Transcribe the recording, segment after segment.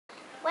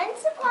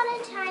upon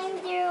a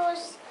time there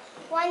was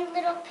one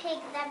little pig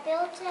that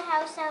built a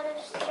house out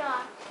of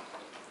straw.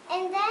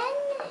 And then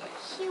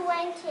she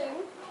went in,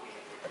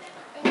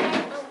 and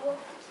then a wolf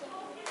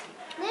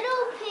came.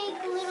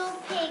 Little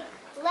pig,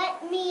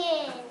 let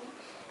me in.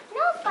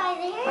 Not by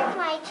the hair of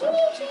my chinny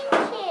chin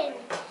chin.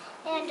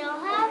 And I'll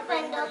huff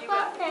and I'll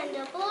puff and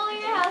I'll blow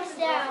your house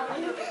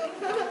down.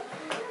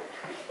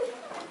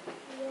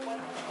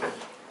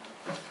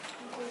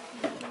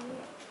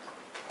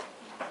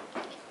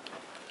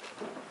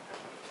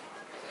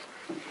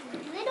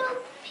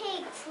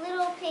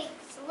 Little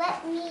pigs,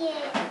 let me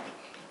in.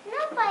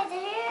 Not by the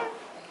hair of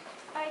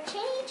our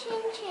chinny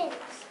chin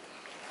chins.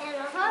 And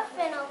I'll huff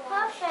and I'll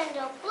puff and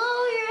I'll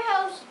blow your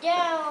house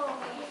down.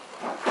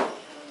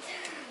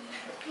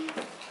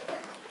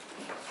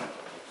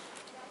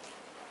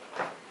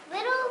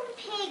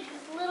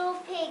 Little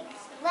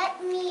pigs,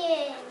 let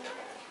me in.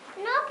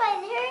 Not by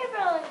the hair of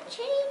our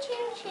chinny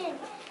chin chin.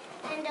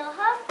 And I'll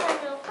huff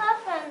and I'll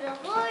puff and I'll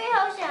blow your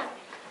house down.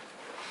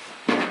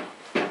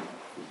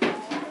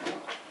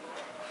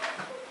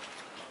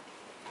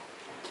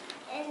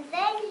 And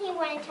then he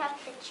went up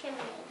the chimney.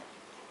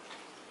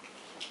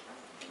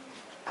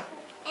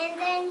 And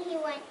then he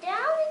went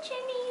down the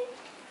chimney,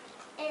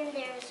 and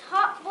there's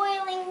hot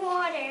boiling